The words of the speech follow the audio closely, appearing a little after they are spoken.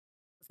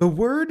The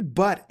word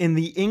but in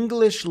the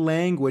English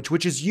language,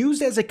 which is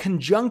used as a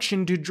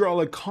conjunction to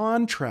draw a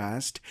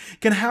contrast,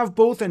 can have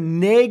both a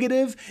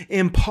negative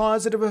and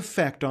positive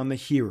effect on the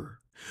hearer.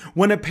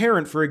 When a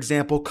parent, for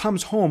example,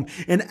 comes home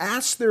and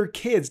asks their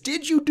kids,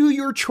 "Did you do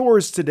your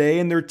chores today?"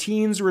 and their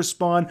teens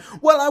respond,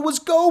 "Well, I was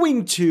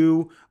going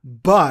to,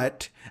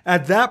 but..."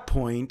 At that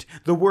point,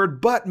 the word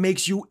but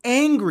makes you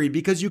angry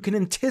because you can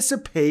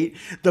anticipate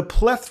the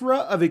plethora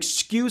of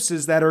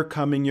excuses that are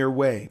coming your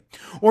way.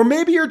 Or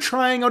maybe you're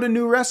trying out a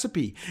new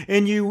recipe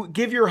and you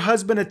give your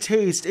husband a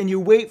taste and you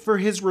wait for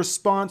his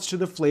response to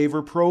the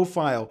flavor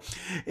profile.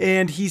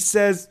 And he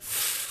says,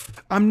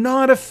 "I'm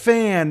not a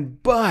fan,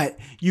 but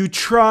you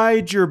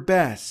tried your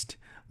best."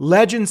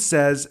 Legend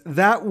says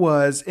that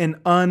was an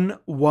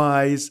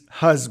unwise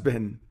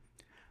husband.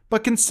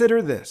 But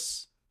consider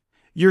this.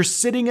 You're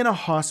sitting in a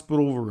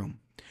hospital room,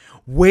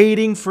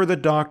 waiting for the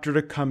doctor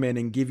to come in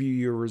and give you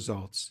your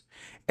results.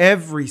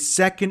 Every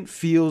second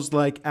feels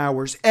like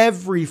hours.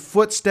 Every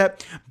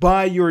footstep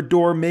by your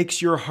door makes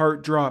your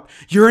heart drop.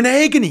 You're in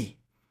agony.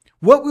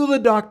 What will the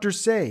doctor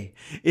say?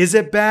 Is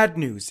it bad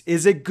news?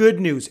 Is it good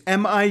news?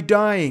 Am I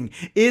dying?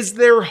 Is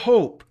there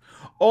hope?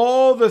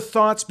 All the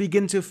thoughts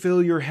begin to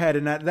fill your head.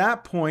 And at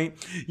that point,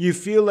 you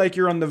feel like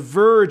you're on the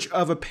verge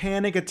of a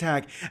panic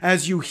attack.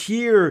 As you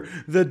hear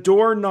the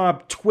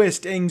doorknob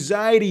twist,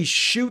 anxiety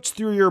shoots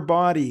through your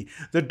body.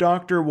 The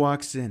doctor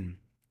walks in.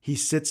 He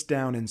sits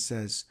down and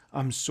says,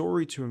 "I'm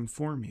sorry to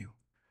inform you,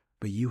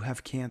 but you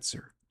have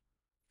cancer."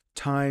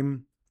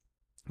 Time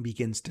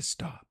begins to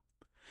stop.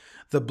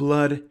 The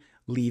blood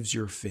leaves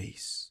your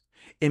face.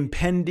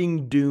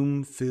 Impending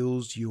doom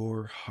fills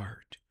your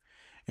heart.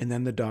 And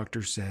then the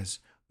doctor says,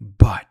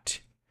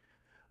 But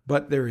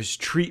there is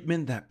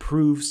treatment that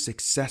proves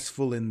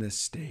successful in this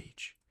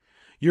stage.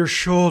 Your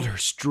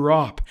shoulders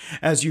drop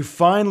as you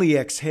finally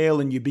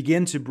exhale and you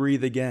begin to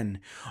breathe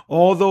again.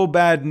 Although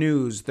bad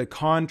news, the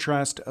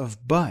contrast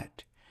of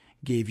but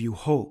gave you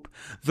hope.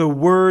 The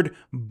word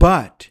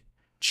but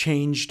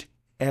changed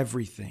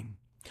everything.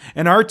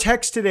 And our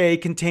text today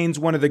contains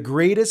one of the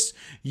greatest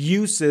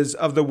uses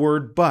of the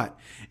word but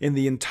in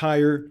the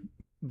entire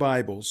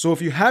Bible. So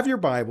if you have your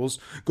Bibles,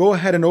 go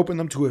ahead and open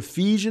them to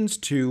Ephesians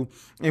 2,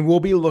 and we'll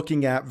be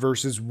looking at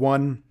verses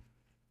 1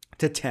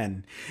 to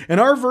 10. And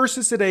our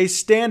verses today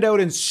stand out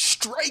in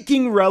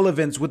striking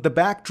relevance with the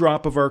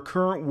backdrop of our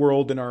current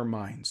world in our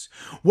minds.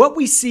 What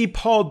we see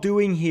Paul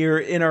doing here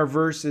in our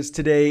verses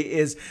today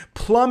is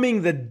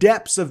plumbing the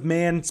depths of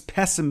man's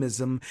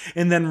pessimism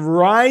and then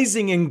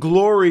rising in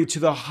glory to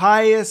the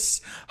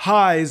highest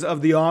highs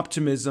of the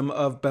optimism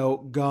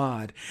about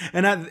God.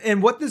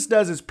 And what this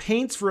does is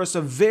paints for us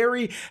a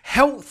very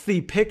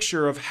healthy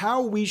picture of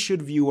how we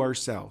should view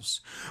ourselves.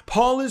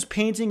 Paul is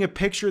painting a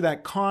picture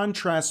that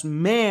contrasts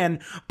man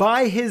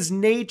by his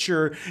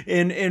nature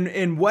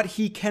in what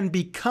he can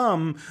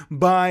become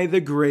by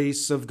the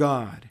grace of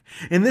God.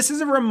 And this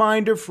is a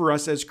reminder for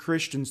us as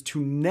Christians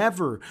to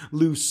never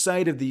lose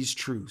sight of these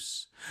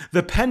truths.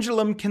 The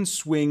pendulum can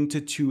swing to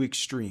two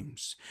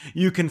extremes.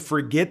 You can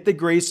forget the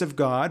grace of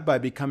God by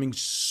becoming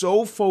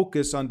so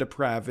focused on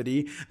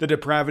depravity, the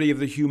depravity of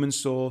the human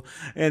soul,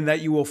 and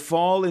that you will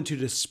fall into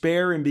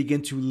despair and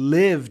begin to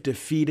live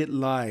defeated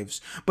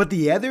lives. But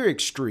the other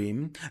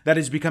extreme that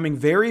is becoming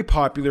very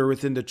popular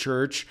within the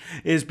church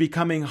is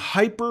becoming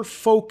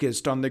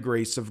hyper-focused on the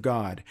grace of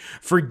God,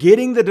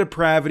 forgetting the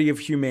depravity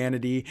of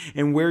humanity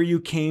and where you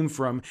came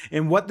from.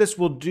 And what this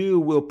will do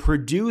will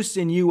produce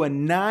in you a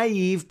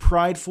naive,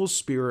 prideful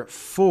spirit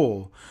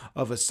full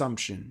of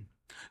assumption.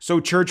 So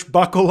church,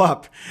 buckle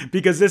up,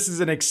 because this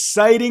is an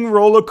exciting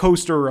roller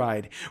coaster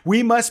ride.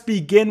 We must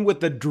begin with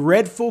the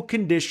dreadful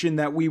condition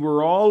that we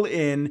were all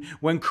in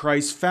when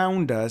Christ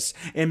found us.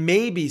 And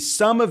maybe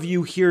some of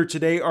you here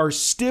today are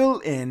still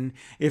in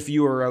if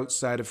you are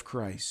outside of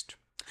Christ.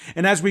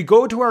 And as we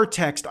go to our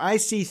text, I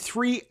see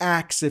three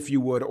acts, if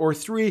you would, or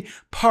three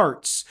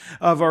parts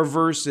of our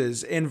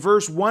verses. In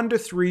verse 1 to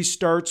 3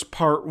 starts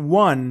part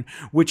 1,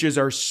 which is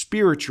our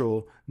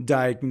spiritual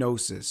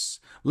diagnosis.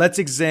 Let's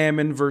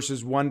examine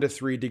verses 1 to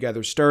 3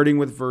 together, starting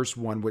with verse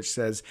 1, which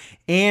says,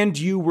 "And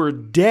you were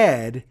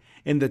dead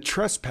in the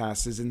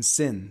trespasses and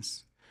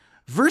sins."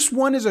 Verse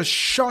 1 is a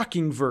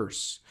shocking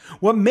verse.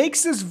 What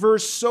makes this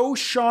verse so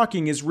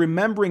shocking is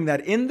remembering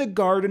that in the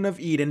Garden of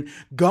Eden,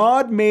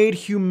 God made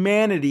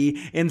humanity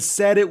and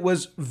said it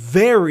was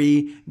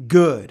very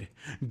good.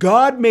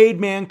 God made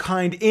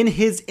mankind in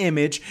his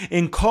image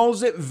and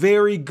calls it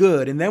very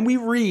good. And then we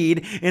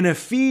read in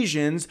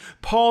Ephesians,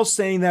 Paul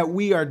saying that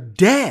we are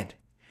dead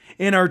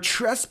in our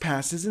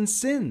trespasses and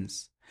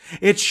sins.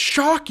 It's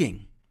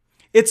shocking.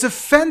 It's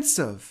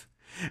offensive.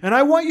 And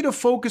I want you to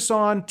focus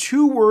on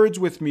two words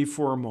with me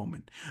for a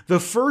moment. The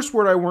first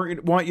word I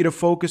want you to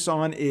focus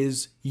on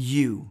is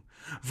you.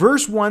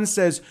 Verse 1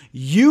 says,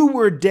 "You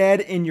were dead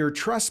in your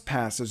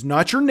trespasses,"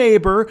 not your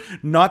neighbor,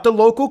 not the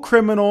local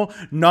criminal,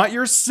 not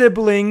your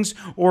siblings,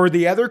 or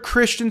the other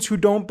Christians who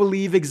don't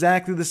believe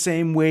exactly the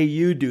same way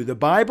you do. The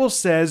Bible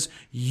says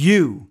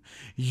you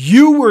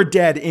were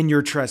dead in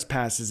your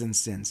trespasses and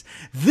sins.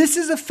 This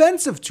is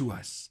offensive to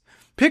us.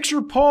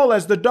 Picture Paul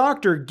as the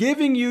doctor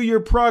giving you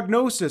your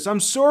prognosis. I'm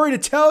sorry to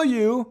tell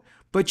you,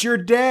 but you're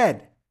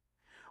dead.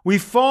 We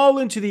fall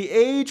into the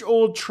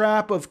age-old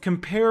trap of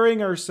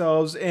comparing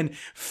ourselves and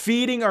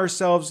feeding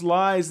ourselves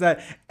lies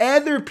that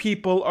other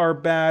people are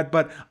bad,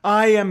 but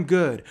I am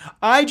good.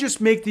 I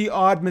just make the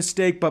odd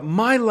mistake, but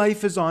my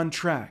life is on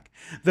track.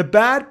 The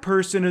bad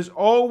person is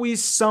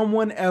always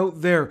someone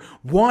out there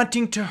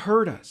wanting to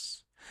hurt us.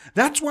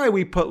 That's why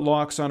we put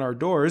locks on our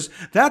doors.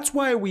 That's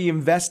why we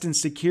invest in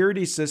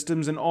security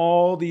systems and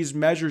all these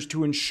measures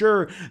to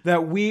ensure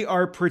that we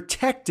are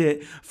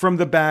protected from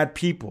the bad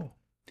people.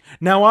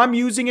 Now, I'm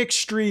using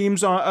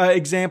extremes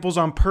examples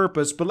on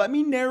purpose, but let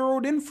me narrow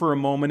it in for a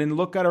moment and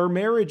look at our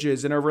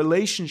marriages and our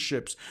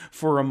relationships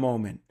for a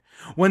moment.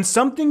 When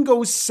something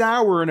goes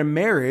sour in a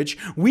marriage,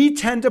 we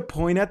tend to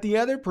point at the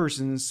other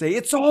person and say,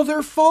 it's all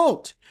their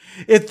fault.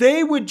 If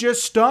they would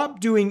just stop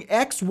doing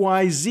X,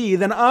 Y, Z,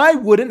 then I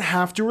wouldn't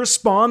have to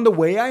respond the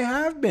way I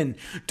have been.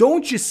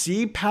 Don't you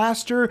see,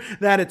 Pastor,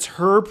 that it's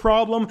her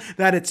problem,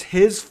 that it's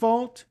his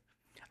fault?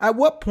 At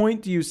what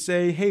point do you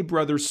say, hey,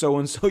 brother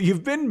so-and-so,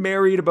 you've been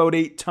married about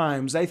 8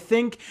 times. I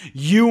think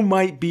you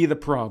might be the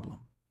problem.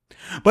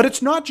 But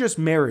it's not just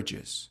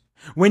marriages.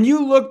 When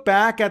you look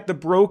back at the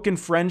broken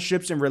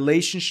friendships and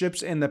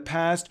relationships in the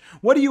past,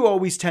 what do you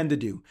always tend to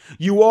do?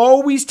 You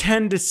always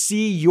tend to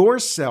see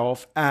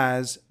yourself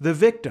as the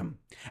victim,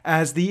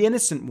 as the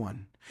innocent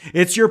one.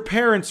 It's your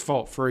parents'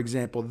 fault, for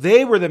example.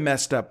 They were the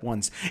messed up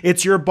ones.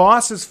 It's your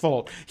boss's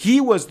fault. He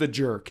was the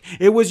jerk.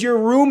 It was your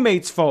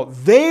roommate's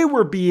fault. They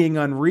were being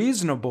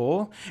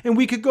unreasonable. And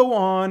we could go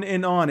on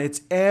and on.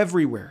 It's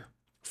everywhere.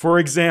 For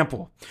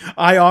example,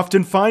 I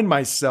often find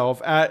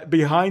myself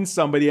behind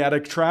somebody at a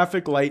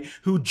traffic light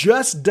who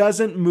just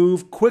doesn't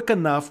move quick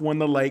enough when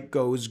the light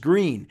goes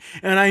green.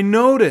 And I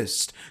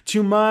noticed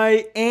to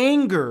my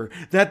anger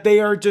that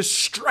they are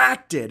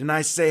distracted. And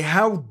I say,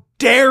 how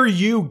dare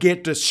you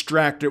get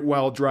distracted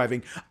while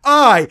driving?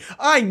 I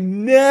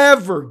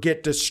never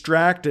get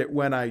distracted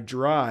when I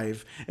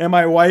drive. And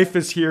my wife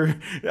is here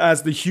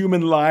as the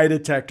human lie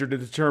detector to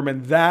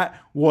determine that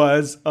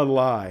was a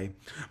lie.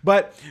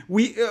 But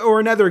or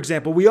another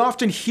example, we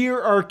often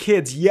hear our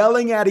kids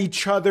yelling at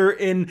each other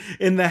in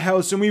the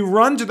house, and we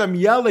run to them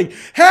yelling,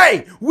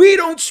 hey, we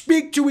don't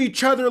speak to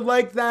each other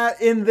like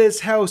that in this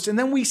house. And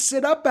then we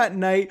sit up at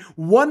night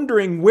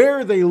wondering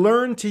where they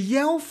learned to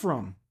yell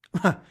from.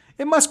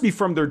 It must be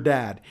from their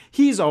dad.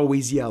 He's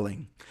always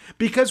yelling.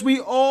 Because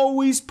we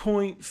always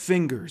point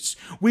fingers.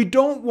 We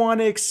don't want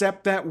to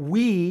accept that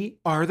we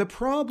are the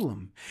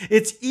problem.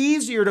 It's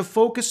easier to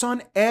focus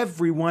on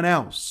everyone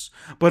else.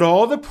 But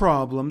all the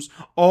problems,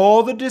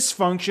 all the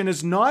dysfunction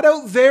is not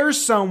out there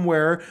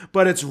somewhere,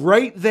 but it's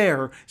right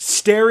there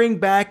staring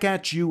back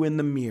at you in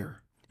the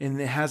mirror.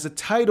 And it has a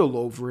title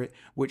over it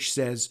which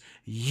says,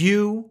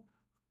 "You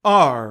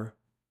are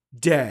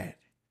dead."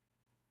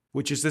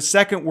 Which is the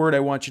second word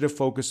I want you to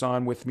focus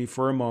on with me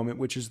for a moment,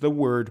 which is the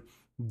word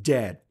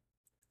dead.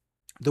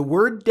 The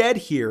word dead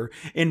here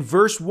in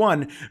verse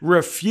 1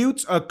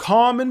 refutes a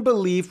common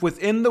belief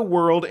within the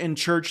world and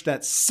church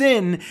that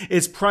sin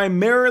is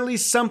primarily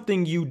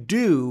something you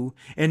do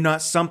and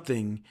not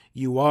something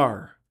you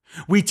are.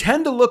 We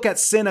tend to look at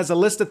sin as a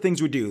list of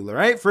things we do,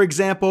 right? For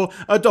example,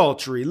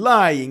 adultery,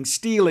 lying,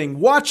 stealing,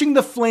 watching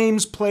the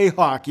Flames play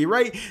hockey,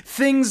 right?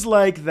 Things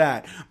like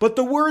that. But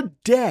the word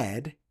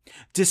dead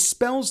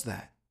dispels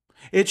that.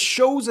 It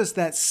shows us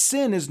that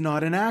sin is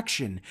not an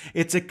action.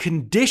 It's a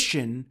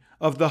condition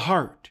of the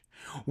heart.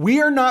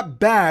 We are not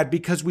bad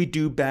because we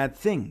do bad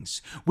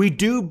things. We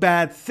do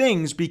bad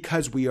things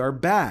because we are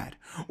bad.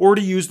 Or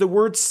to use the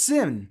word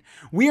sin,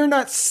 we are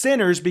not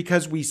sinners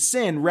because we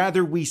sin.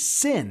 Rather, we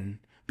sin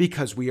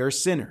because we are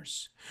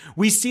sinners.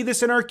 We see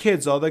this in our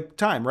kids all the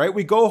time, right?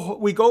 We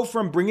go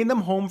from bringing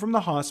them home from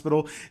the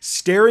hospital,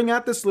 staring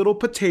at this little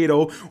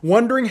potato,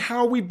 wondering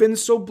how we've been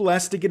so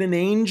blessed to get an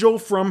angel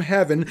from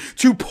heaven,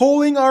 to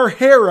pulling our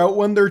hair out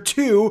when they're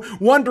 2,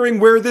 wondering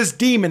where this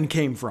demon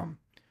came from.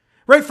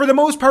 Right? For the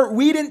most part,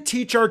 we didn't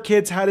teach our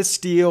kids how to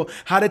steal,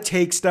 how to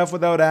take stuff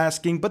without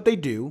asking, but they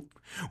do.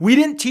 We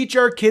didn't teach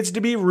our kids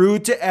to be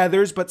rude to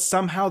others, but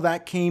somehow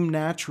that came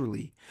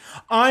naturally.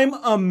 I'm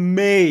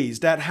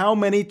amazed at how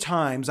many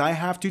times I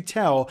have to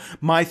tell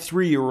my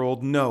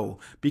 3-year-old no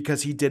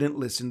because he didn't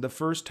listen the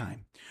first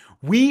time.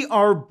 We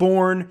are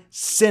born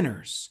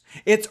sinners.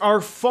 It's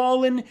our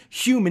fallen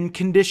human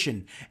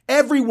condition.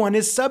 Everyone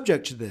is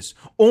subject to this.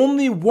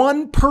 Only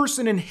one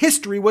person in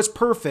history was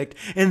perfect,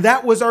 and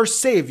that was our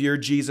Savior,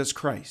 Jesus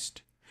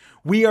Christ.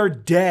 We are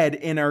dead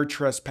in our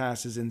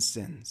trespasses and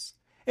sins.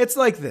 It's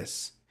like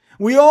this.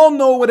 We all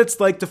know what it's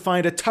like to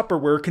find a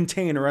Tupperware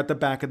container at the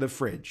back of the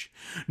fridge.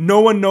 No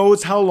one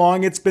knows how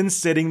long it's been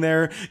sitting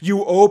there.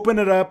 You open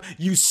it up,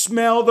 you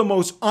smell the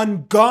most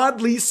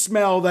ungodly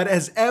smell that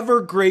has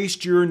ever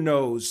graced your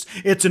nose.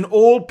 It's an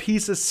old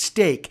piece of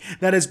steak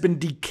that has been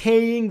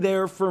decaying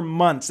there for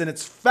months, and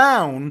it's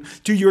found,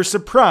 to your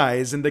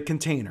surprise, in the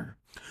container.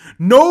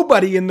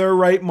 Nobody in their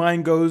right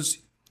mind goes,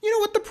 you know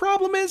what the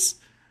problem is?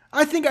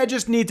 I think I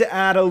just need to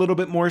add a little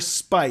bit more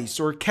spice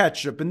or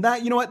ketchup, and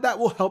that, you know what, that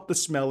will help the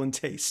smell and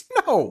taste.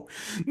 No,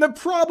 the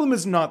problem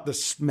is not the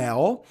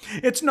smell.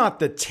 It's not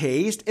the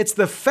taste. It's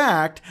the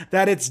fact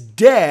that it's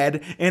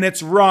dead and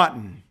it's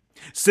rotten.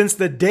 Since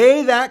the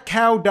day that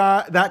cow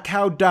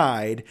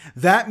died,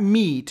 that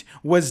meat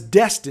was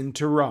destined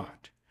to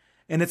rot.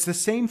 And it's the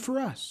same for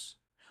us.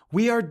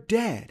 We are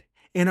dead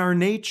in our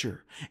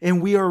nature,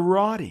 and we are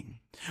rotting.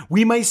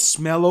 We may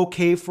smell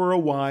okay for a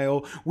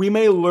while. We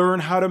may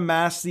learn how to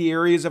mask the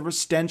areas of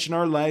stench in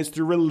our lives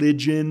through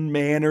religion,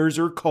 manners,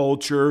 or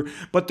culture,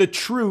 but the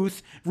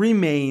truth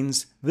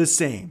remains the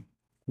same.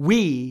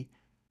 We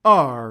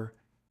are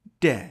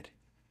dead.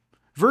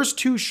 Verse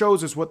 2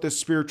 shows us what this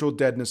spiritual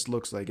deadness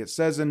looks like. It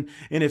says in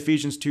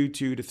Ephesians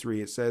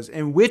 2:2-3, it says,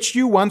 "In which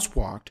you once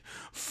walked,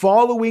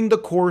 following the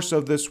course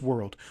of this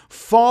world,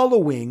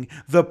 following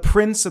the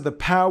prince of the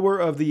power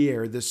of the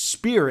air, the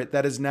spirit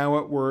that is now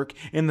at work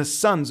in the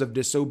sons of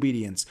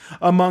disobedience,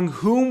 among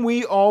whom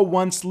we all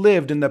once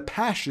lived in the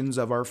passions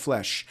of our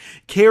flesh,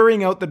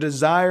 carrying out the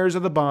desires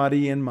of the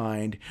body and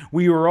mind.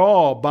 We were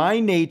all, by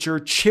nature,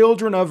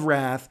 children of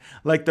wrath,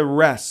 like the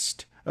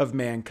rest of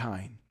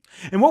mankind."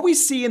 And what we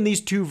see in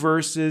these two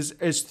verses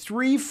is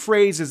three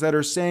phrases that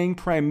are saying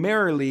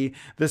primarily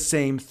the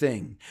same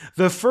thing.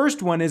 The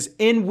first one is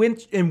in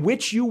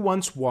which you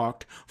once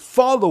walked,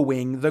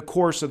 following the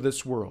course of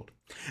this world.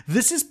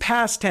 This is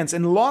past tense,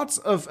 and lots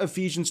of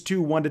Ephesians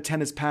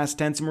 2:1-10 is past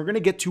tense, and we're going to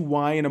get to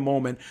why in a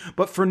moment.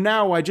 But for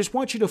now, I just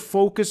want you to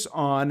focus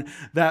on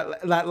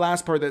that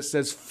last part that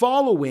says,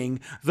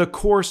 following the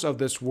course of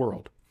this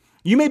world.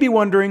 You may be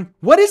wondering,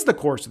 what is the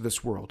course of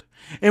this world?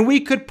 And we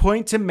could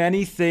point to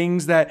many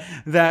things that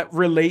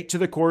relate to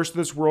the course of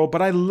this world,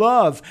 but I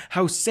love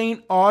how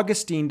St.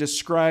 Augustine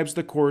describes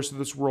the course of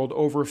this world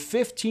over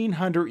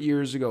 1,500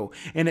 years ago,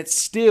 and it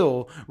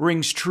still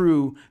rings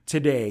true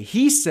today.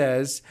 He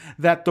says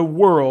that the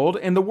world,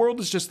 and the world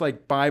is just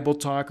like Bible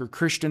talk or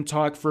Christian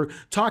talk for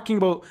talking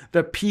about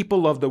the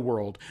people of the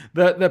world.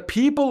 The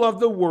people of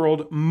the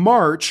world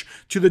march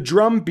to the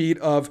drumbeat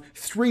of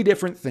three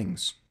different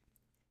things.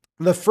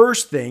 The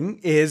first thing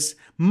is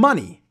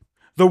money.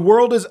 The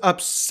world is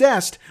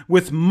obsessed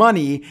with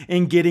money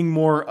and getting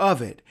more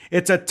of it.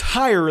 It's a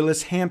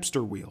tireless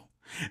hamster wheel.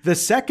 The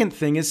second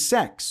thing is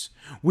sex.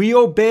 We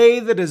obey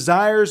the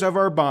desires of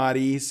our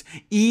bodies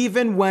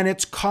even when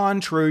it's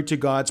contrary to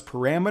God's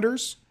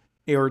parameters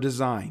or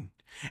design.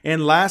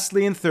 And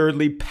lastly and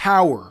thirdly,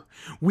 power.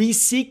 We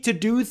seek to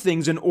do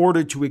things in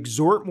order to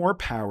extort more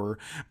power,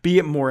 be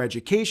it more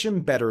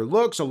education, better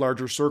looks, a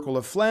larger circle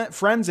of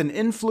friends and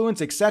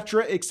influence,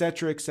 etc.,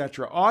 etc.,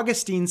 etc.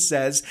 Augustine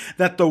says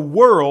that the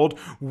world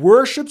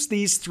worships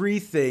these three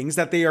things,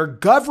 that they are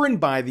governed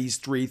by these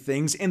three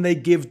things, and they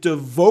give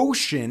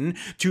devotion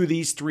to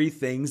these three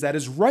things that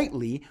is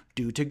rightly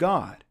due to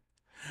God.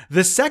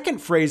 The second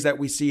phrase that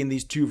we see in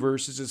these two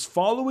verses is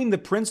following the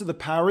prince of the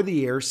power of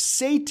the air,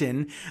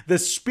 Satan, the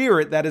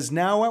spirit that is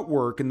now at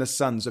work in the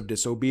sons of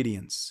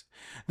disobedience.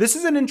 This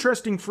is an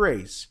interesting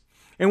phrase.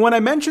 And when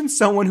I mention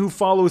someone who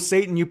follows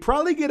Satan, you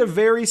probably get a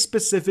very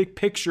specific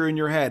picture in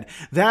your head.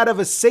 That of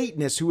a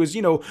Satanist who is,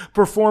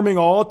 performing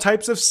all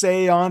types of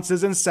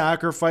seances and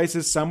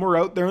sacrifices somewhere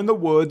out there in the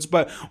woods.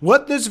 But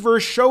what this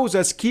verse shows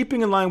us,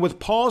 keeping in line with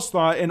Paul's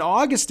thought and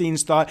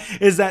Augustine's thought,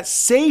 is that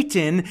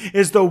Satan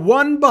is the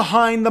one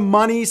behind the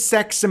money,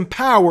 sex, and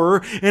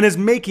power and is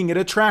making it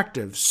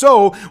attractive.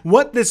 So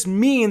what this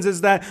means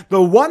is that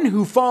the one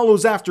who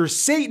follows after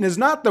Satan is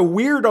not the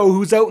weirdo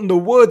who's out in the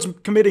woods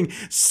committing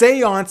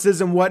seances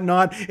and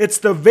whatnot. It's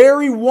the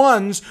very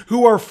ones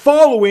who are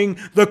following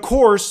the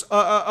course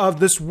of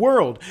this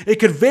world.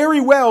 It could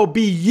very well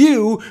be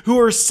you who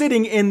are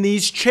sitting in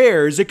these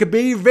chairs. It could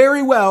be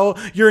very well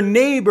your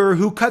neighbor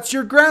who cuts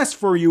your grass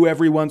for you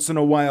every once in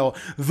a while.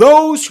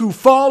 Those who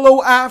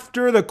follow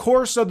after the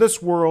course of this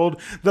world,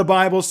 the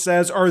Bible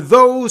says, are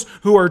those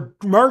who are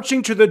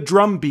marching to the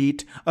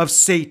drumbeat of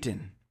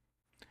Satan.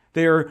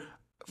 They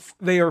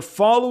are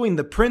following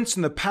the prince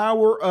and the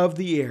power of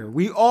the air.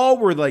 We all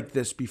were like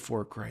this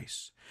before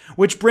Christ.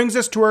 Which brings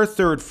us to our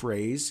third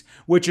phrase,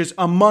 which is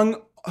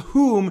among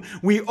whom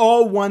we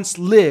all once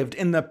lived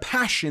in the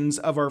passions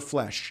of our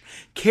flesh,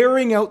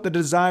 carrying out the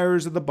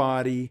desires of the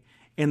body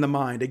and the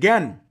mind.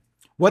 Again,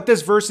 what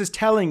this verse is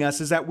telling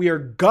us is that we are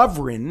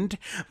governed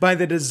by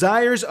the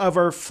desires of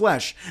our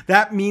flesh.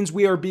 That means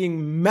we are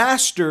being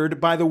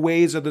mastered by the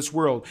ways of this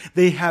world.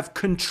 They have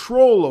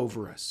control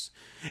over us.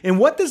 And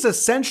what this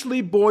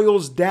essentially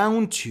boils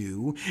down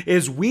to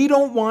is we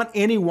don't want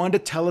anyone to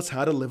tell us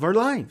how to live our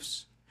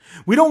lives.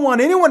 We don't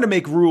want anyone to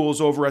make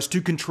rules over us,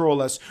 to control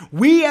us.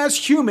 We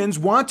as humans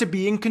want to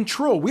be in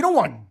control. We don't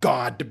want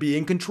God to be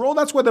in control.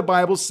 That's what the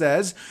Bible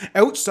says.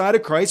 Outside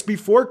of Christ,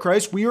 before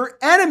Christ, we are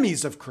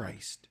enemies of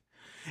Christ.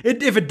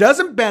 If it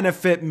doesn't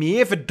benefit me,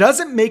 if it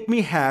doesn't make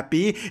me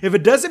happy, if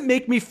it doesn't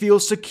make me feel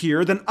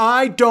secure, then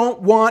I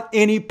don't want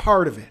any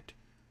part of it.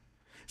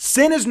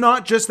 Sin is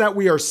not just that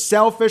we are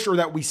selfish or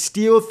that we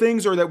steal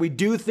things or that we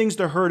do things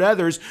to hurt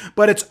others,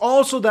 but it's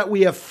also that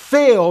we have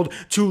failed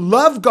to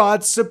love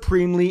God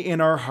supremely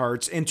in our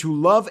hearts and to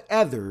love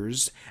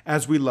others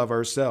as we love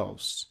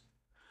ourselves.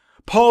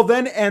 Paul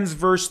then ends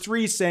verse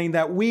 3 saying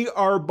that we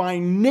are by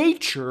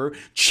nature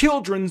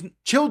children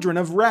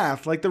of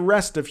wrath like the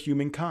rest of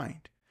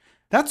humankind.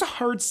 That's a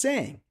hard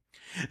saying.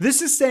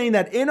 This is saying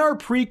that in our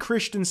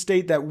pre-Christian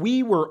state that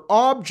we were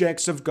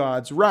objects of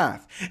God's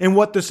wrath. And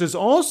what this is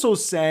also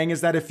saying is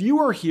that if you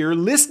are here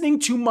listening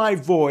to my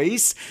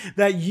voice,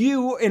 that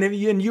you,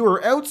 and you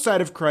are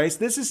outside of Christ,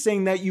 this is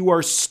saying that you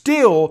are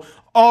still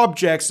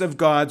objects of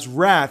God's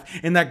wrath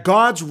and that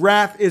God's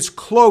wrath is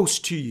close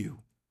to you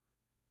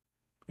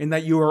and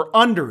that you are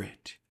under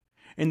it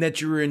and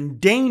that you're in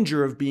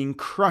danger of being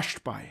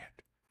crushed by it.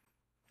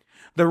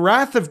 The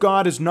wrath of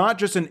God is not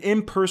just an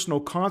impersonal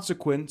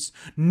consequence,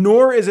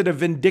 nor is it a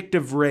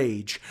vindictive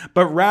rage,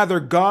 but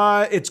rather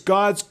it's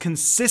God's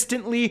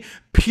consistently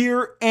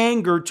pure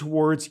anger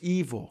towards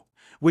evil,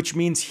 which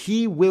means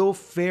he will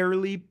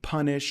fairly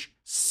punish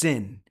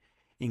sin,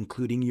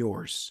 including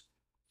yours.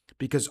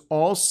 Because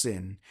all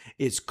sin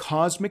is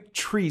cosmic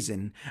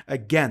treason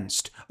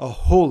against a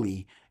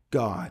holy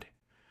God.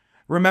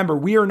 Remember,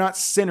 we are not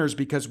sinners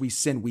because we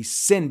sin. We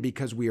sin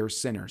because we are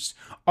sinners.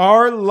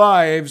 Our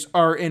lives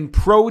are in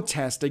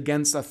protest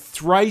against a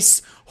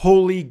thrice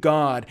holy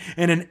God.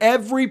 And in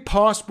every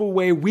possible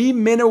way, we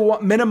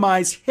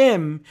minimize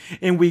him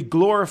and we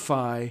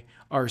glorify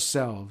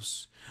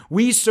ourselves.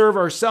 We serve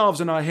ourselves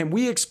and not him.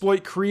 We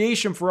exploit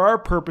creation for our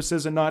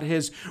purposes and not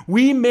his.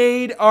 We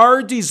made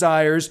our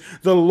desires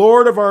the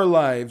Lord of our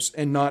lives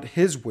and not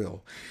his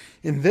will.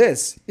 And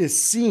this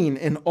is seen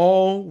in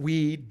all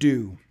we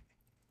do.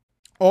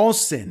 All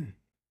sin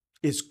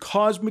is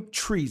cosmic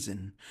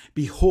treason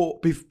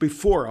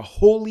before a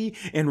holy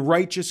and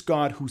righteous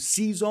God who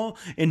sees all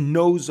and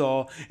knows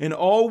all, and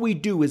all we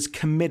do is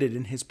committed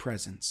in his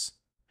presence.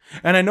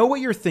 And I know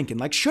what you're thinking,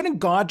 like, shouldn't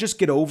God just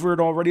get over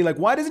it already? Like,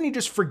 why doesn't he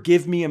just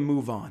forgive me and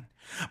move on?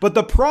 But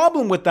the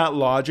problem with that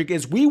logic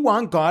is we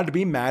want God to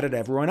be mad at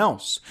everyone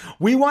else.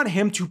 We want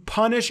him to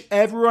punish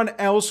everyone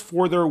else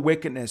for their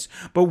wickedness.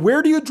 But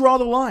where do you draw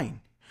the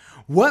line?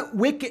 What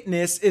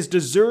wickedness is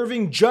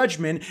deserving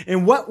judgment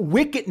and what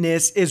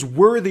wickedness is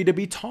worthy to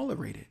be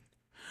tolerated?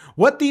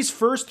 What these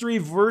first 3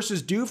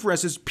 verses do for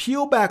us is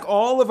peel back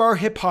all of our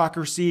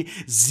hypocrisy,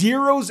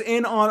 zeroes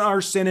in on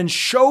our sin, and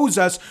shows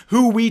us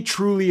who we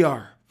truly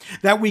are.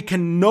 That we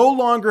can no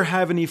longer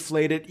have an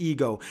inflated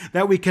ego.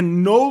 That we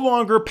can no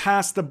longer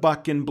pass the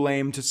buck and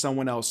blame to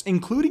someone else,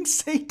 including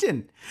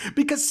Satan.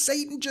 Because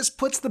Satan just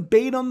puts the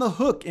bait on the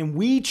hook and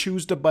we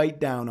choose to bite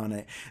down on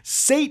it.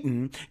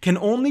 Satan can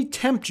only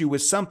tempt you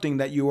with something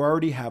that you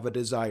already have a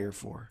desire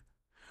for.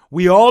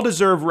 We all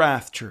deserve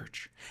wrath,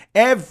 church.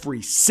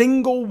 Every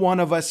single one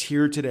of us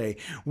here today.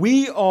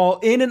 We all,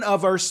 in and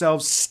of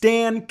ourselves,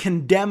 stand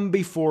condemned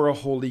before a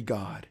holy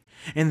God.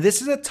 And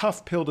this is a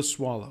tough pill to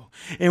swallow.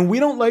 And we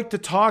don't like to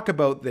talk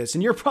about this.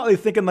 And you're probably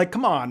thinking, like,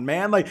 come on,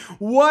 man. Like,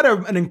 what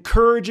an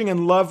encouraging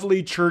and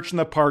lovely church in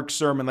the park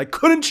sermon. Like,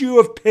 couldn't you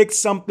have picked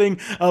something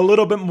a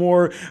little bit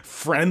more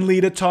friendly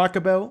to talk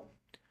about?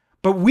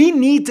 But we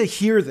need to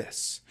hear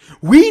this.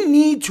 We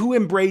need to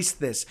embrace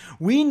this.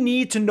 We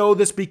need to know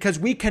this because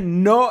we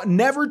can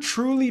never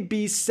truly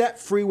be set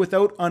free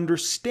without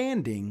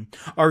understanding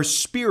our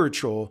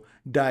spiritual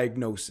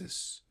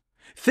diagnosis.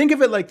 Think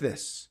of it like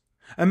this.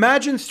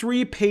 Imagine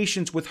 3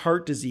 patients with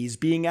heart disease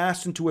being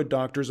asked into a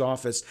doctor's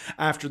office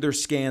after their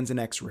scans and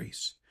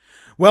x-rays.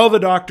 Well, the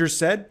doctor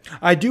said,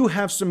 I do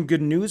have some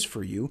good news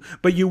for you,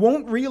 but you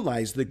won't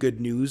realize the good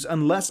news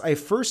unless I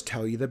first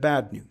tell you the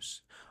bad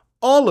news.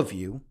 All of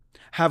you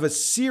have a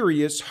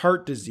serious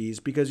heart disease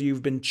because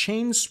you've been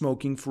chain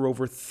smoking for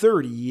over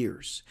 30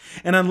 years.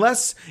 And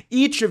unless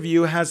each of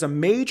you has a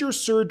major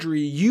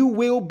surgery, you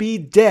will be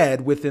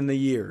dead within the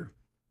year.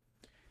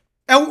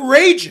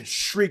 Outrageous,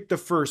 shrieked the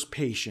first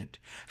patient.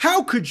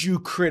 How could you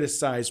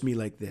criticize me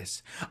like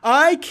this?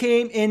 I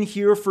came in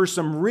here for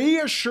some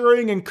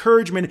reassuring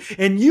encouragement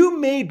and you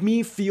made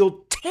me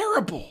feel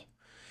terrible.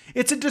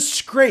 It's a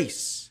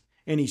disgrace.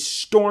 And he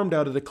stormed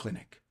out of the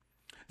clinic.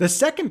 The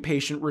second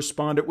patient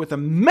responded with a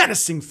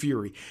menacing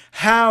fury.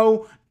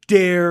 How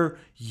dare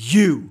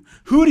you?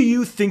 Who do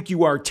you think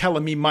you are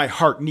telling me my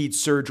heart needs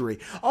surgery?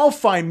 I'll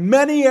find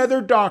many other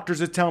doctors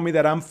that tell me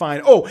that I'm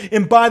fine. Oh,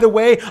 and by the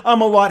way,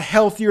 I'm a lot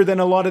healthier than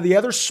a lot of the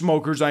other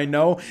smokers I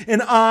know,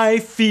 and I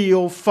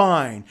feel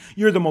fine.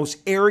 You're the most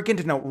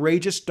arrogant and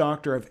outrageous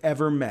doctor I've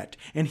ever met.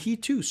 And he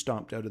too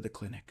stomped out of the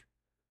clinic.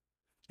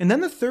 And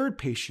then the third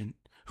patient,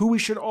 who we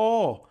should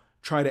all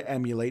try to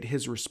emulate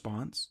his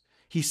response,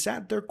 he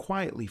sat there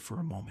quietly for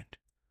a moment.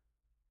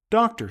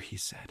 Doctor, he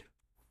said,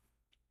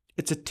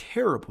 it's a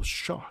terrible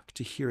shock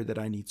to hear that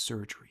I need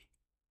surgery.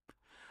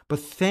 But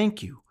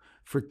thank you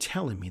for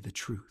telling me the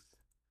truth.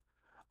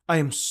 I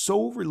am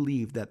so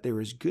relieved that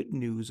there is good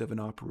news of an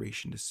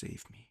operation to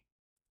save me.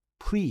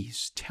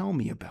 Please tell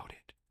me about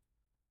it.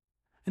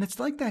 And it's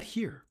like that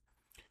here.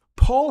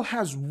 Paul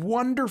has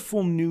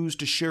wonderful news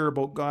to share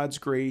about God's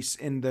grace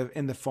in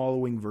the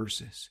following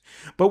verses.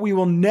 But we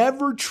will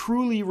never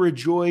truly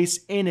rejoice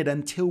in it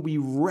until we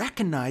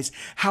recognize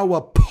how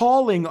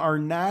appalling our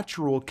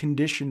natural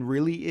condition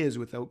really is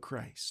without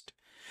Christ.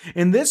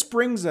 And this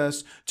brings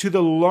us to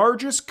the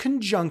largest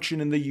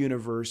conjunction in the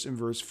universe in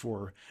verse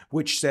 4,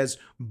 which says,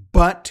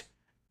 but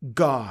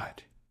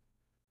God.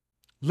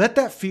 Let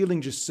that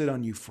feeling just sit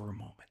on you for a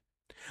moment.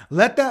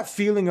 Let that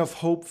feeling of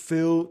hope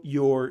fill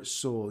your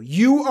soul.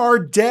 You are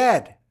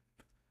dead,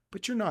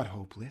 but you're not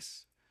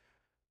hopeless.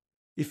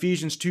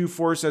 Ephesians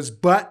 2:4 says,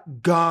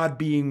 but God,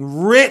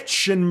 being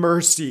rich in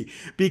mercy,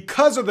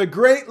 because of the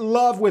great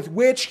love with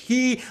which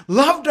he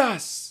loved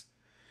us.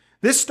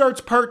 This starts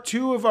part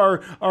 2 of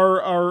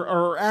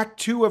our act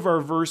 2 of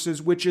our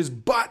verses, which is,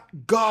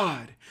 but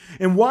God.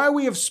 And why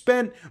we have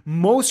spent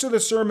most of the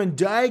sermon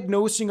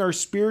diagnosing our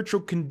spiritual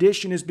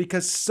condition is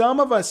because some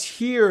of us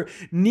here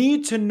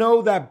need to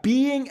know that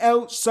being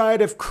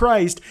outside of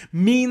Christ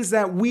means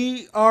that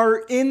we are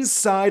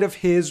inside of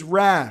his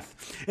wrath.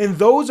 And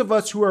those of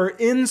us who are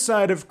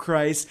inside of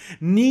Christ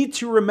need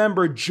to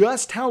remember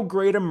just how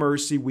great a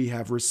mercy we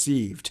have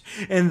received.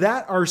 And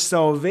that our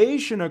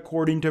salvation,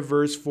 according to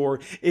verse 4,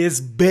 is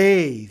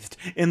bathed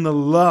in the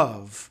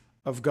love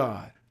of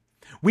God.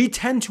 We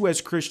tend to,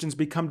 as Christians,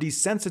 become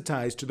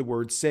desensitized to the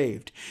word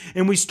saved.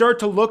 And we start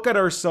to look at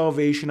our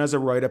salvation as a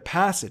rite of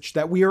passage,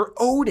 that we are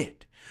owed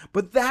it.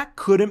 But that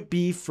couldn't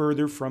be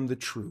further from the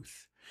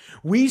truth.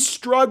 We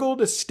struggle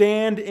to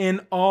stand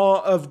in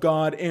awe of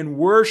God and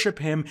worship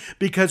him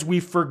because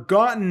we've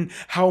forgotten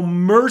how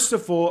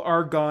merciful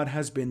our God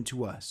has been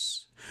to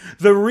us.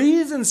 The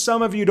reason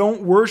some of you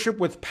don't worship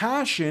with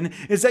passion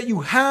is that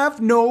you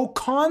have no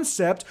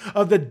concept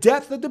of the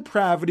depth of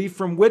depravity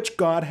from which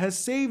God has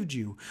saved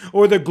you,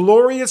 or the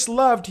glorious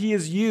love he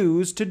has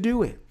used to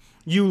do it.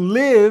 You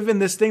live in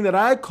this thing that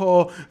I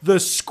call the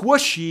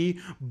squishy,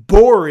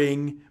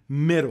 boring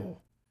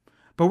middle.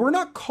 But we're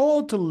not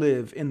called to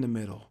live in the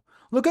middle.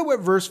 Look at what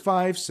verse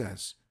 5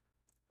 says.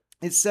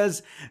 It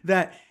says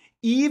that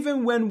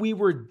even when we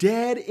were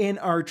dead in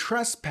our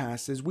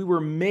trespasses,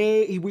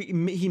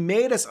 he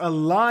made us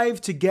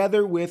alive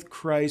together with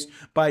Christ.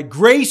 By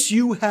grace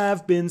you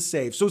have been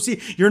saved. So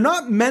see, you're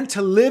not meant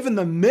to live in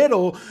the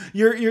middle.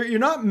 You're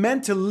not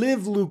meant to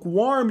live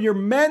lukewarm. You're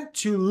meant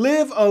to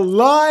live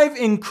alive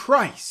in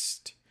Christ.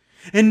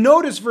 And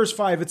notice verse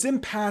 5, it's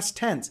in past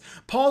tense.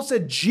 Paul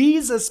said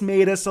Jesus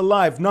made us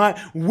alive, not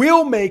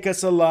will make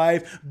us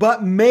alive,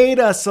 but made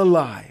us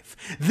alive.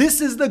 This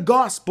is the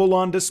gospel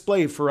on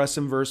display for us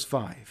in verse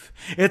 5.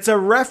 It's a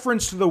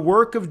reference to the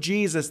work of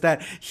Jesus,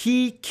 that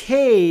he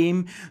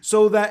came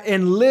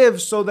and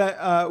lived so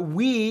that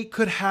we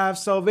could have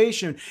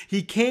salvation.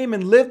 He came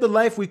and lived the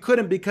life we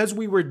couldn't because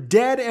we were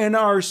dead in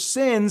our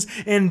sins,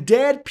 and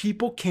dead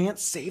people can't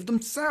save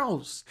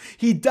themselves.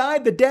 He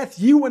died the death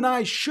you and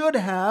I should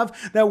have,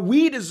 that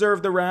we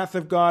deserve the wrath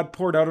of God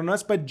poured out on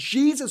us, but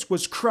Jesus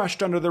was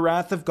crushed under the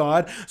wrath of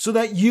God so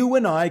that you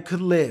and I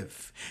could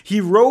live.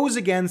 He rose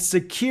again,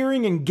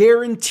 securing and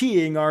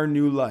guaranteeing our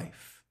new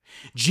life.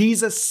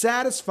 Jesus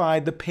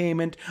satisfied the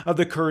payment of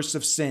the curse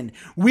of sin.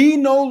 We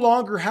no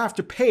longer have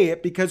to pay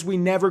it because we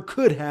never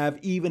could have,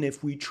 even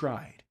if we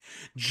tried.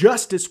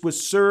 Justice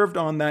was served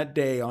on that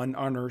day on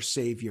our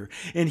Savior,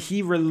 and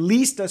he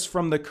released us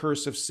from the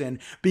curse of sin.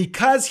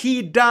 Because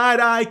he died,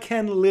 I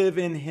can live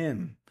in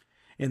him.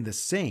 And the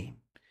same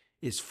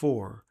is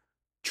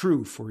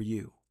true for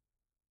you.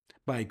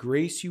 By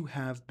grace you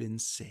have been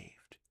saved.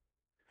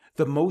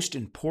 The most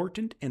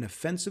important and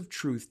offensive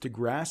truth to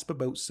grasp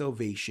about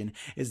salvation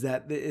is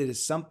that it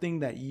is something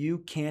that you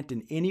can't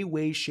in any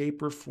way,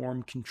 shape, or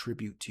form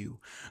contribute to.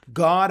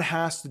 God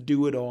has to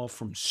do it all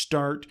from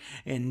start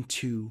and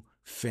to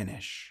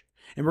finish.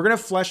 And we're going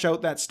to flesh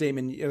out that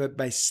statement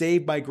by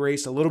saved by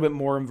grace a little bit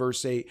more in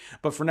verse 8.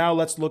 But for now,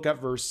 let's look at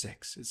verse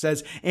 6. It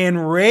says,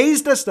 and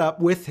raised us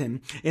up with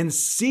him and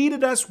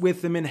seated us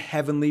with him in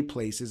heavenly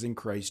places in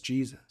Christ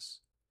Jesus.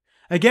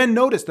 Again,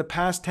 notice the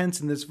past tense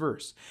in this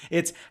verse.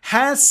 It's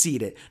has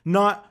seated,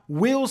 not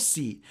will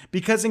seat.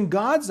 Because in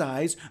God's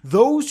eyes,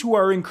 those who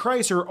are in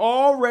Christ are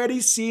already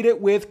seated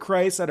with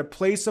Christ at a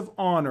place of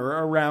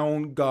honor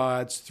around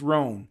God's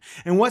throne.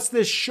 And what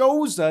this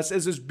shows us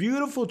is this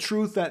beautiful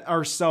truth that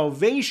our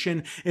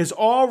salvation is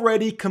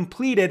already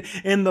completed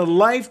in the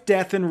life,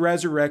 death, and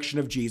resurrection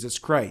of Jesus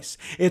Christ.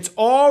 It's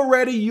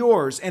already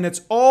yours and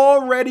it's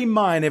already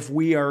mine if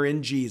we are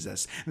in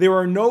Jesus. There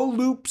are no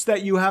loops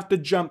that you have to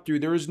jump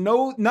through. There is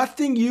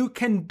nothing you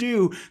can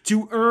do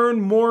to earn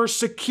more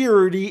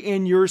security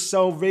in your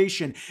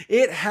salvation.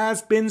 It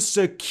has been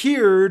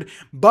secured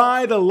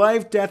by the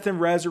life, death, and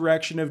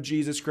resurrection of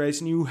Jesus Christ,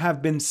 and you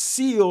have been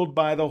sealed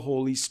by the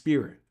Holy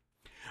Spirit.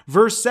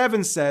 Verse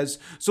 7 says,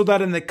 so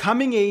that in the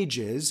coming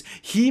ages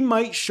he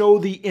might show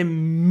the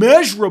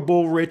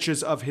immeasurable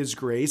riches of his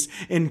grace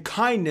and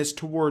kindness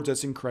towards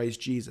us in Christ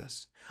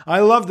Jesus. I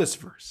love this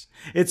verse.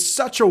 It's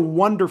such a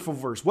wonderful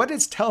verse. What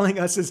it's telling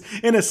us is,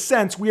 in a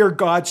sense, we are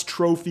God's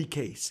trophy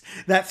case.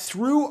 That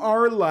through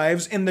our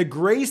lives and the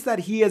grace that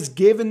He has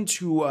given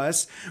to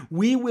us,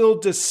 we will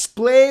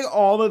display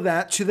all of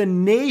that to the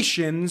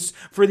nations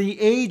for the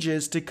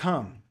ages to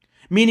come.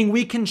 Meaning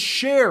we can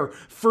share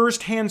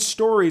firsthand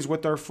stories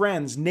with our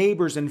friends,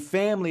 neighbors, and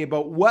family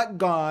about what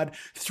God,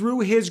 through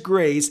His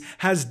grace,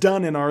 has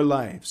done in our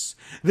lives.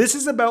 This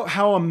is about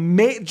how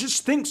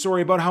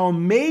about how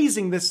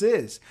amazing this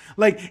is.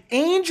 Like,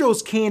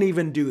 angels can't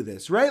even do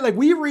this, right? Like,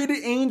 we read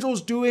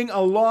angels doing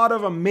a lot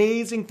of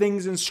amazing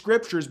things in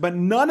scriptures, but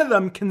none of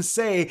them can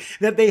say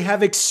that they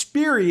have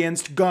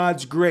experienced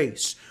God's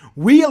grace.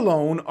 We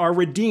alone are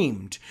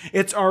redeemed.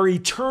 It's our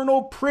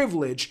eternal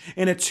privilege,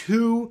 and it's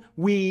who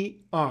we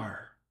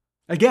are.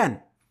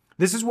 Again,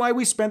 this is why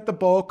we spent the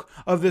bulk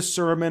of this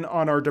sermon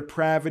on our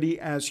depravity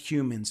as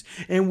humans.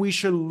 And we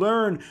should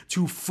learn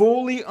to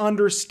fully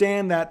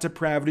understand that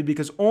depravity,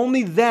 because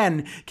only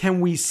then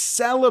can we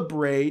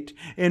celebrate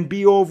and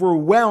be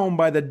overwhelmed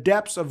by the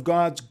depths of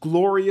God's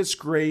glorious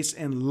grace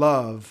and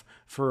love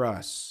for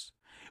us.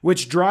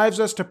 Which drives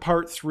us to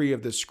part 3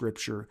 of the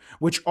scripture,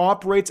 which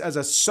operates as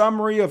a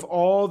summary of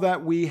all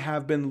that we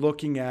have been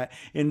looking at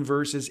in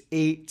verses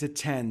 8 to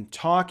 10,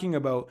 talking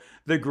about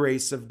the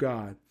grace of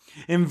God.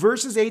 In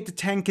verses 8 to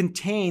 10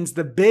 contains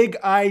the big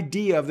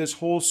idea of this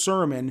whole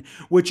sermon,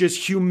 which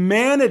is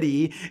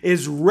humanity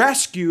is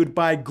rescued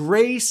by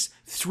grace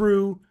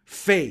through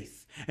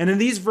faith. And in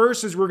these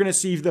verses, we're going to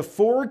see the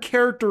 4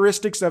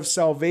 characteristics of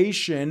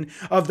salvation,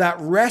 of that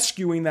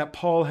rescuing that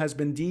Paul has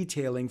been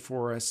detailing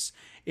for us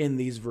in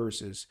these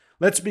verses.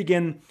 Let's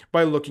begin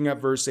by looking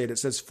at verse 8. It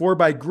says, "For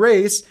by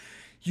grace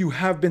you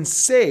have been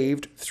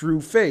saved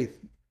through faith.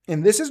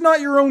 And this is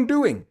not your own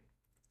doing.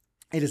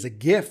 It is a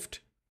gift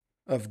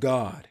of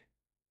God."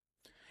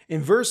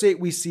 In verse 8,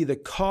 we see the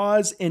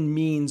cause and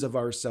means of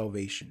our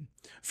salvation.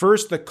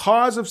 First, the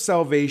cause of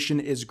salvation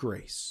is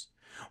grace.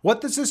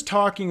 What this is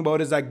talking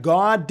about is that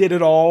God did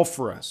it all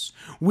for us.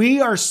 We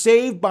are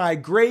saved by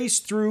grace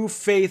through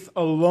faith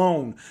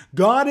alone.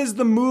 God is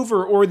the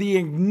mover or the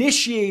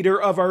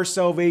initiator of our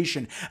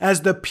salvation.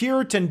 As the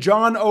Puritan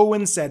John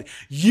Owen said,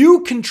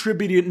 "You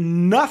contributed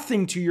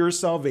nothing to your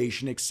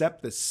salvation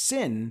except the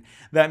sin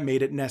that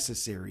made it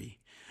necessary."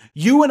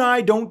 You and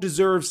I don't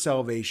deserve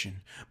salvation,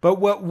 but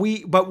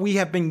we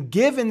have been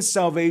given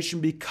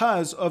salvation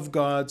because of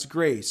God's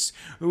grace.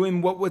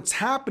 And what's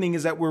happening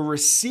is that we're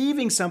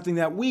receiving something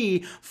that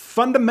we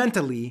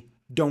fundamentally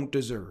don't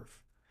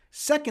deserve.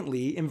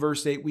 Secondly, in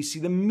verse 8, we see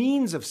the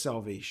means of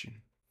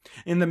salvation.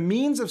 And the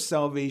means of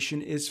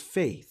salvation is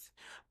faith.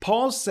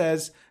 Paul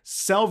says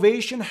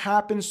salvation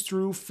happens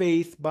through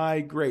faith by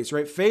grace,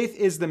 right? Faith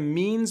is the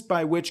means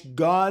by which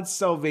God's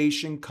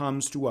salvation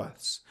comes to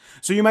us.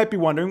 So you might be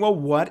wondering, well,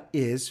 what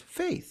is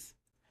faith?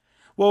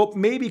 Well,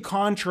 maybe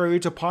contrary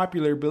to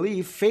popular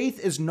belief, faith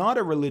is not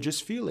a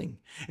religious feeling.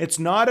 It's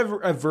not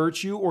a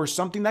virtue or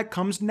something that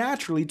comes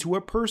naturally to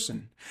a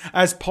person.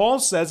 As Paul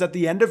says at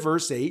the end of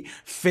verse 8,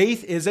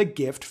 faith is a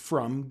gift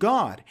from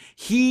God.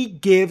 He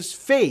gives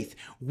faith.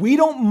 We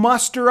don't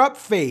muster up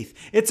faith.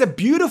 It's a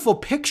beautiful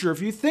picture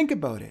if you think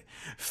about it.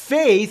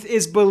 Faith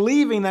is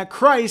believing that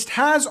Christ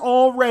has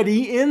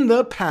already in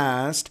the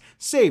past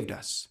saved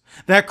us.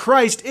 That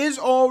Christ is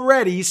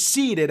already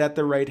seated at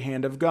the right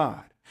hand of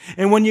God.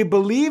 And when you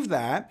believe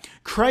that,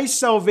 Christ's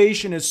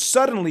salvation is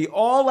suddenly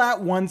all at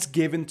once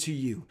given to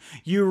you.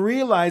 You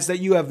realize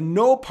that you have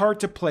no part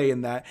to play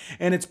in that,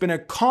 and it's been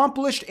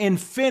accomplished and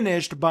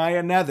finished by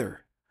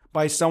another,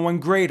 by someone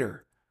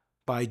greater,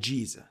 by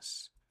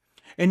Jesus.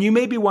 And you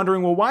may be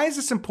wondering, well, why is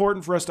this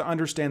important for us to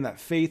understand that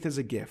faith is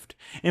a gift?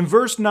 And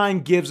verse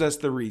 9 gives us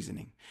the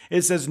reasoning.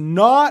 It says,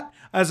 "Not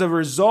as a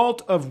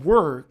result of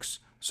works,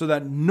 so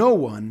that no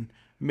one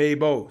may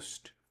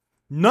boast."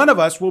 None of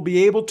us will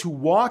be able to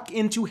walk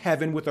into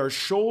heaven with our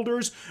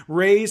shoulders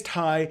raised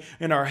high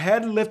and our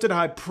head lifted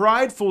high,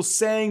 prideful,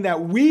 saying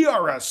that we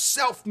are a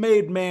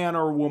self-made man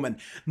or woman.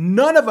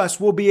 None of us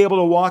will be able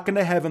to walk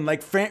into heaven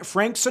like Frank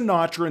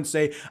Sinatra and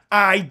say,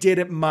 "I did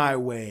it my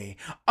way.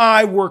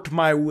 I worked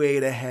my way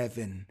to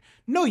heaven."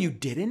 No, you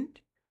didn't.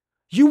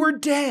 You were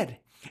dead.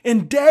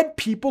 And dead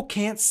people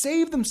can't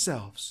save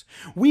themselves.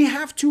 We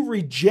have to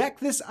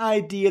reject this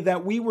idea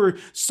that we were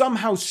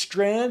somehow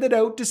stranded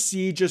out to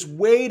sea, just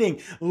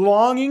waiting,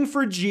 longing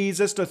for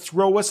Jesus to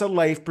throw us a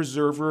life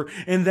preserver.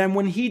 And then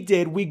when he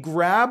did, we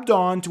grabbed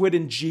onto it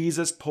and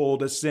Jesus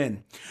pulled us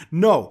in.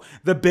 No,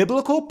 the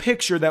biblical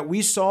picture that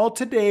we saw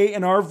today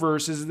in our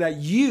verses is that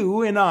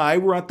you and I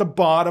were at the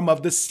bottom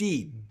of the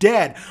sea,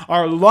 dead.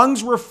 Our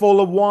lungs were full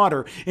of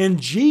water,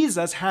 and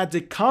Jesus had to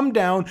come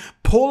down,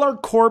 pull our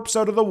corpse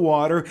out of the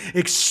water,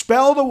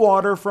 expel the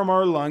water from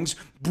our lungs,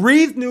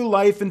 breathe new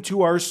life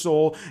into our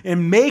soul,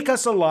 and make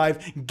us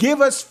alive,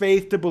 give us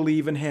faith to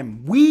believe in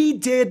him. We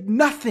did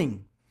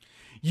nothing.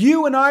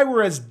 You and I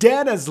were as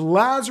dead as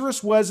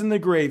Lazarus was in the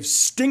grave,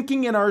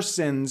 stinking in our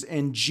sins,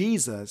 and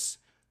Jesus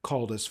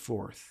called us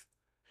forth.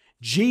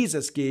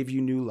 Jesus gave you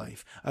new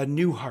life, a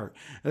new heart,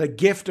 the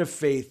gift of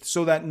faith,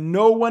 so that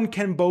no one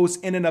can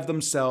boast in and of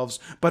themselves,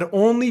 but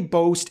only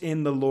boast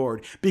in the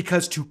Lord,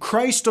 because to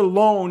Christ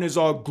alone is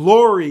all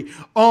glory,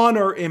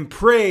 honor, and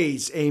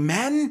praise.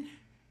 Amen?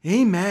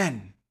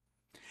 Amen.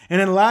 And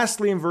then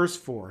lastly in verse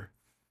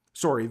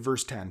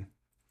 10,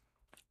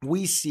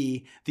 we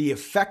see the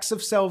effects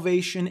of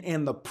salvation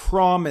and the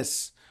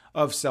promise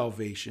of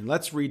salvation.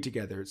 Let's read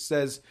together. It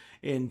says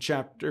in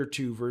chapter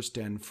 2, verse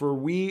 10, "For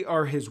we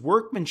are his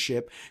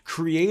workmanship,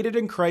 created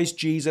in Christ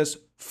Jesus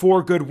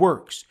for good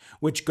works,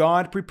 which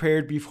God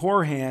prepared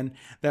beforehand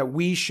that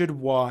we should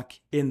walk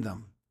in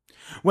them."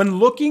 When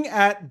looking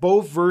at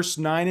both verse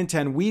 9 and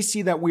 10, we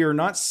see that we are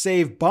not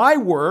saved by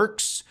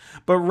works,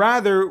 but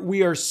rather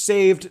we are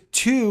saved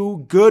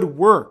to good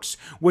works,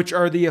 which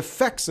are the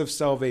effects of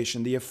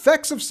salvation. The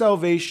effects of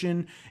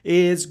salvation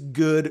is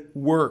good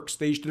works.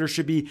 There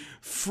should be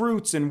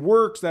fruits and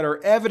works that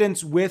are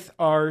evidence with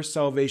our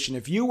salvation.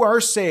 If you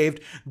are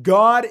saved,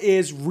 God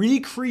is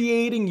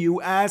recreating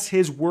you as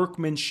his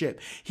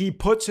workmanship. He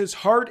puts his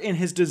heart and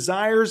his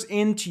desires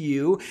into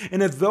you.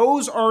 And if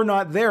those are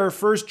not there,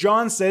 1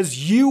 John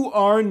says, you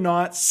are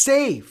not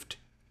saved.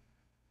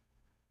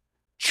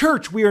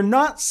 Church, we are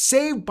not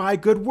saved by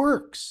good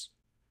works.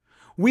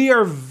 We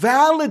are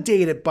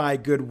validated by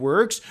good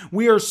works.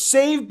 We are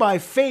saved by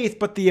faith,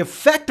 but the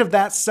effect of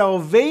that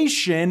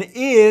salvation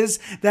is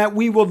that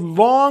we will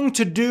long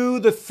to do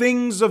the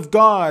things of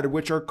God,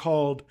 which are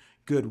called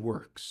good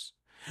works.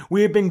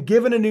 We have been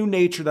given a new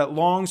nature that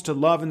longs to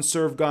love and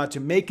serve God, to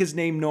make his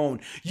name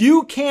known.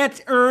 You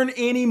can't earn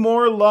any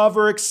more love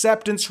or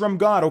acceptance from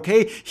God,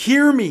 okay?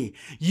 Hear me.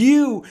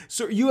 You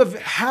have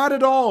had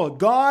it all.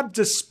 God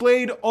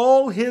displayed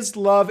all his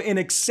love and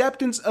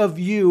acceptance of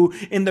you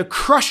in the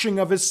crushing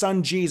of his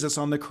son Jesus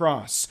on the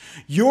cross.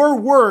 Your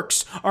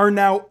works are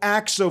now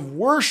acts of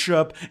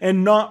worship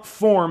and not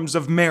forms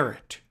of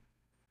merit.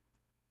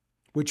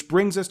 Which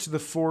brings us to the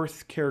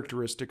fourth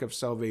characteristic of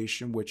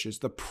salvation, which is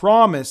the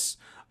promise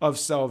of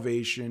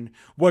salvation.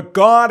 What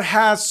God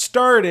has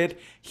started,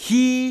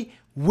 he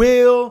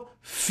will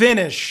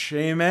finish.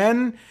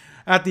 Amen.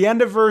 At the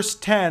end of verse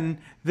 10,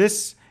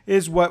 this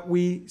is what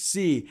we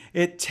see.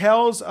 It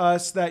tells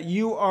us that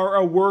you are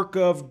a work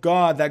of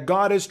God, that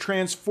God is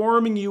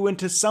transforming you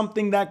into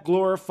something that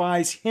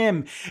glorifies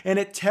him. And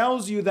it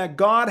tells you that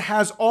God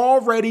has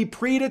already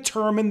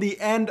predetermined the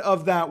end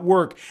of that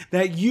work,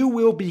 that you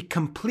will be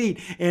complete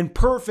and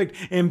perfect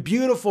and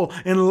beautiful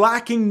and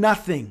lacking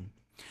nothing.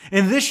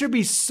 And this should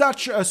be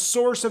such a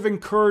source of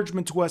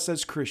encouragement to us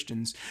as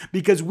Christians,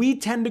 because we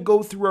tend to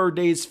go through our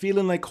days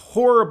feeling like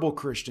horrible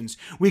Christians.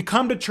 We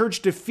come to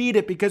church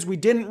defeated because we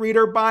didn't read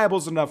our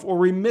Bibles enough, or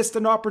we missed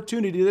an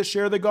opportunity to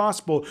share the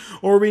gospel,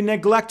 or we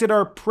neglected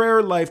our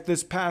prayer life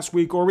this past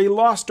week, or we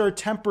lost our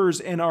tempers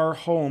in our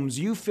homes.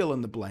 You fill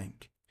in the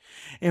blank.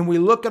 And we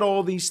look at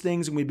all these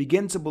things and we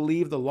begin to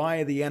believe the lie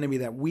of the enemy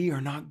that we are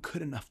not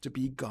good enough to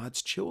be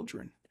God's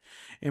children.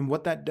 And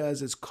what that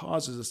does is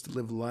causes us to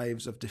live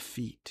lives of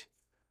defeat.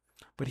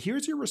 But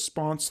here's your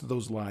response to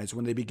those lies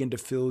when they begin to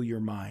fill your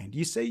mind.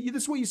 This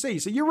is what you say.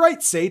 You say, you're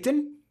right,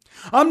 Satan.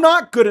 I'm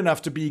not good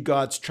enough to be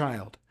God's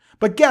child.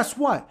 But guess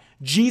what?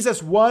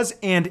 Jesus was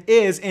and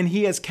is, and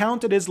he has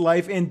counted his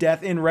life and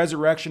death and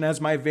resurrection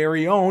as my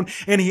very own,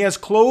 and he has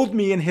clothed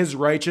me in his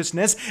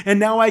righteousness, and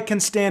now I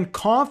can stand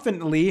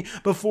confidently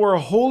before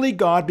a holy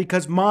God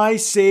because my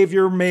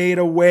Savior made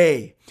a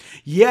way.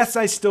 Yes,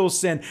 I still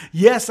sin.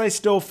 Yes, I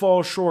still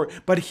fall short.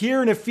 But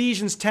here in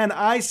Ephesians 10,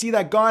 I see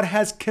that God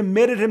has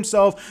committed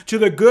himself to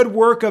the good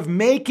work of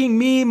making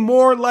me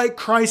more like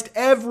Christ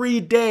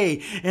every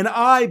day, and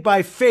I,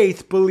 by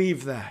faith,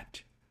 believe that.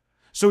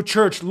 So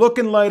church, look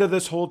in light of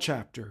this whole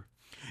chapter.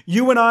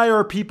 You and I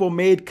are people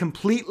made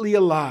completely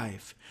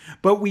alive,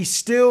 but we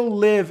still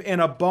live in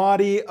a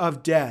body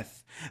of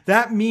death.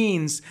 That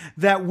means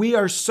that we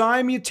are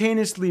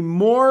simultaneously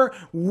more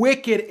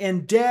wicked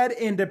and dead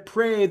and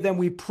depraved than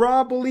we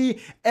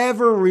probably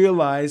ever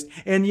realized,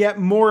 and yet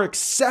more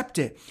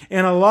accepted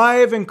and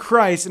alive in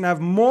Christ and have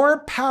more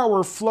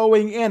power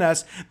flowing in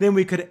us than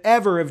we could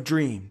ever have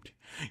dreamed.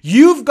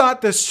 You've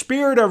got the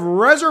spirit of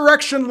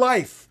resurrection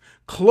life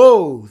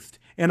clothed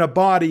in a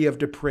body of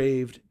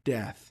depraved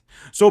death.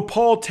 So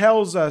Paul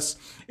tells us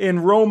in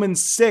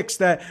Romans 6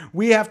 that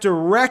we have to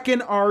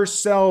reckon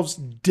ourselves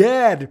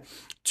dead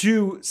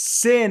to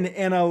sin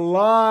and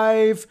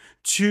alive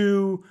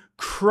to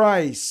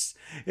Christ.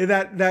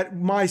 That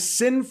my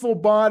sinful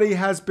body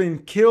has been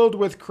killed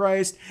with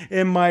Christ,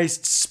 and my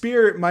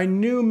spirit, my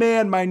new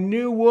man, my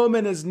new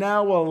woman is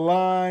now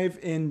alive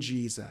in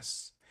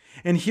Jesus.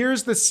 And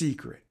here's the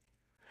secret.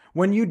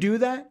 When you do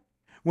that,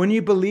 when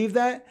you believe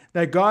that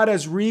God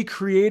has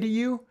recreated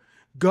you,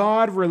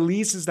 God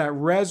releases that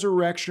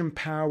resurrection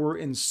power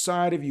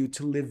inside of you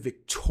to live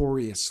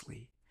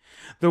victoriously.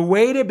 The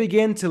way to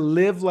begin to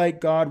live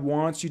like God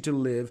wants you to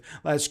live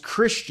as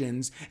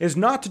Christians is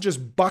not to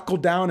just buckle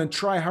down and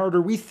try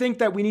harder. We think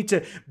that we need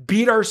to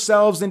beat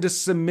ourselves into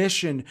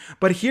submission.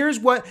 But here's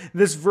what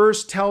this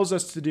verse tells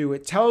us to do.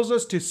 It tells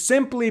us to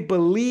simply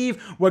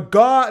believe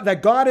that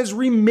God has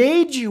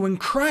remade you in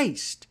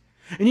Christ.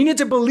 And you need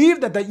to believe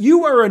that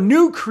you are a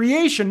new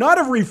creation, not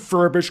a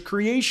refurbished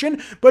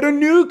creation, but a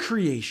new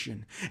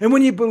creation. And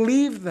when you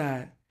believe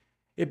that,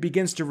 it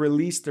begins to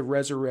release the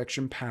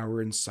resurrection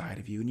power inside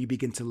of you, and you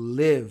begin to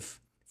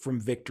live from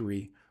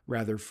victory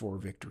rather for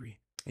victory.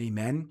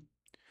 Amen?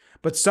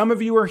 But some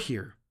of you are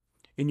here,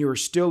 and you are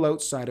still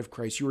outside of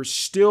Christ. You are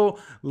still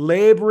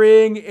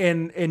laboring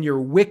in your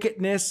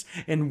wickedness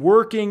and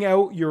working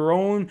out your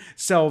own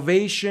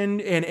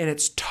salvation, and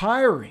it's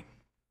tiring.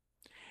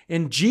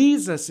 And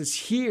Jesus is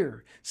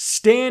here,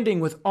 standing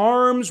with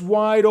arms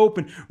wide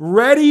open,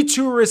 ready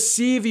to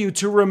receive you,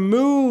 to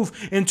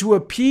remove and to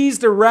appease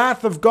the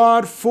wrath of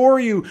God for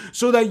you,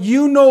 so that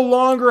you no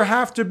longer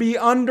have to be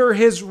under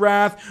his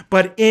wrath,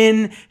 but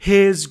in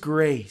his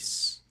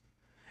grace.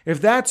 If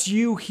that's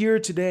you here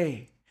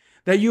today,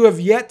 that you have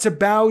yet to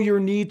bow your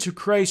knee to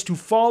Christ, to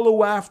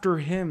follow after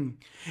him,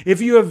 if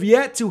you have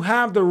yet to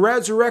have the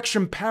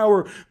resurrection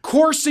power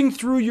coursing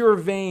through your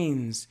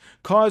veins,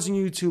 causing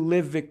you to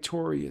live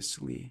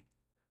victoriously,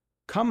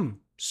 come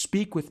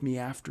speak with me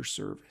after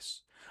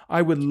service.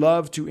 I would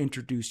love to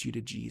introduce you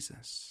to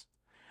Jesus.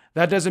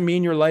 That doesn't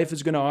mean your life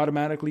is going to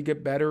automatically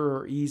get better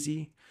or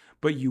easy,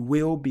 but you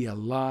will be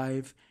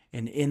alive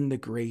and in the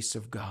grace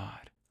of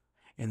God.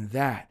 And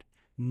that,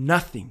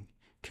 nothing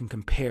can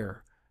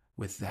compare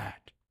with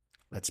that.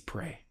 Let's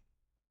pray.